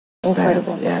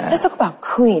Incredible. Yeah. Let's talk about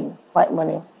Queen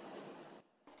Whitemoney.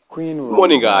 Queen was,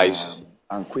 Morning, guys.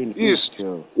 and Queen is This is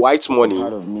still White a Money,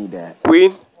 part of me that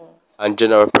Queen and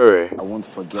General Perry I won't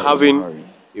forget in a having hurry.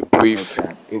 a brief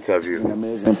Okay. She's interview. an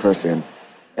amazing person,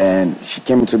 and she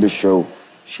came to the show.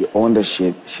 She owned the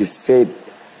shit. She said,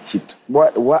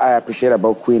 what I appreciate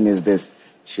about Queen is this: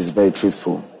 she's very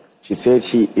truthful. She said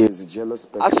she is a jealous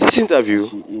person. At this interview,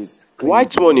 She is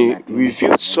White clingy and Money nothing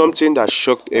revealed is wrong. something that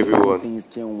shocked But even everyone. things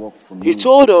can work for He me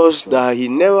told to the us show. that he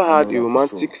never I had know a that for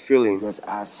sure romantic feeling because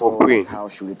I for saw like Queen. how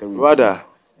she related with G Rather,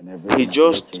 and he everything. I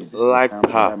said, just okay, this is a liked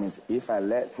sample. her That means if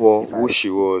for if who I she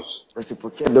was.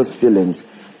 reciprocate those feelings,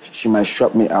 she might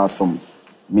shut me out from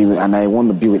me, and I want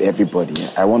to be with everybody.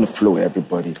 I want to flow with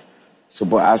everybody. So,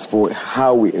 but as for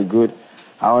how we are good,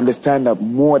 I understand that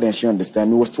more than she understands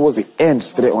me. It was towards the end she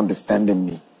started understanding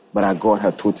me, but I got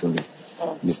her totally.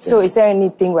 So is there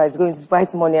anything where it's going to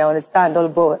Whitemoney? I understand all,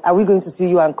 but are we going to see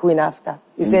you and Queen after?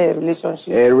 Is there a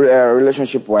relationship?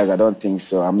 Relationship-wise, I don't think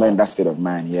so. I'm not in that state of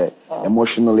mind yet.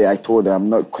 Emotionally, I told her I'm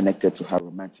not connected to her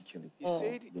romantically. He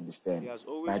said You understand? he has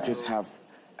But always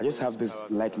I just have this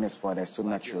likeness for her that's so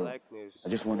natural. I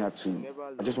just want her to,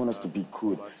 I just want us to be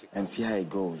cool and see how it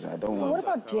goes. I don't So what want.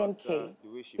 about JMK?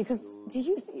 Because did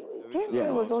you see, JMK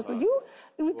Yeah. was also, you,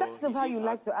 regardless of how you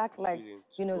like to act like,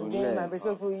 you know, game and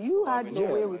respectful, you had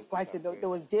your way with quite a lot. There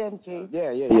was JMK,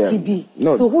 Jackie B.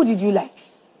 No, So who did you like?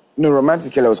 no,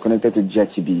 romantically I was connected to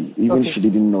Jackie B. Even Okay. she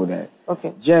didn't know that.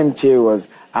 Okay. JMK was,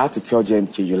 I had to tell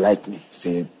JMK you like me.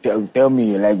 Say, tell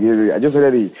me you like me. I just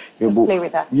already play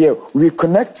with her. Yeah, we're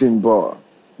connecting, but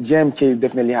JMK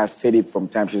definitely has said it from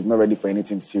time. She's not ready for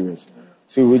anything serious.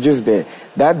 So we were just there.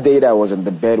 That day that I was on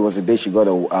the bed was the day she got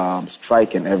a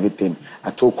strike and everything.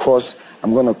 I told Cross,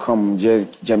 I'm gonna come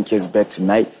JMK's bed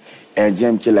tonight. And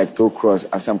JMK like told Cross,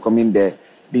 as I'm coming there,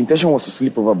 the intention was to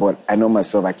sleep over, but I know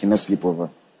myself, I cannot sleep over.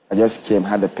 I just came,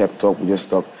 had a pep talk, we just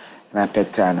talked, and I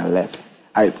pecked her and I left.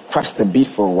 I crashed the beat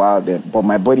for a while then, but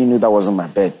my body knew that wasn't my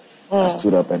bed. I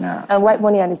stood up and And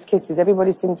Whitemoney and his kisses,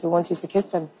 everybody seemed to want you to kiss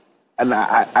them. And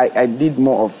I did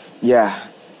more of,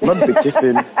 not the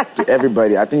kissing to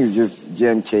everybody. I think it's just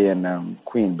JMK and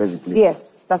Queen, basically.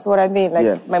 Yes, that's what I mean,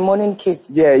 like my morning kiss.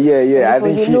 Yeah. I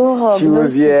think she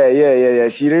was,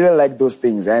 She really liked those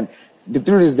things. And the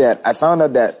truth is that I found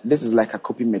out that this is like a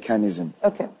coping mechanism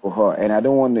for her. And I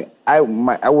don't want to, I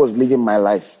was living my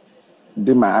life.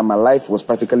 My life was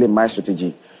practically my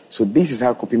strategy. So this is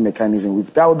her coping mechanism.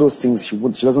 Without those things, she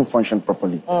doesn't function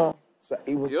properly. So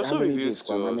it was He also how many revealed days,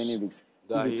 to how us many weeks?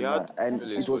 that he had And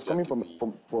feelings it for was coming Jackie B,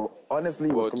 honestly,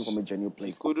 it was but coming from a genuine he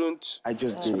place. couldn't I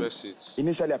just did it. express it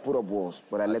Initially, I put up walls,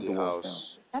 but I at let the the walls down.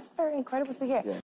 house. That's very incredible to hear. Yeah.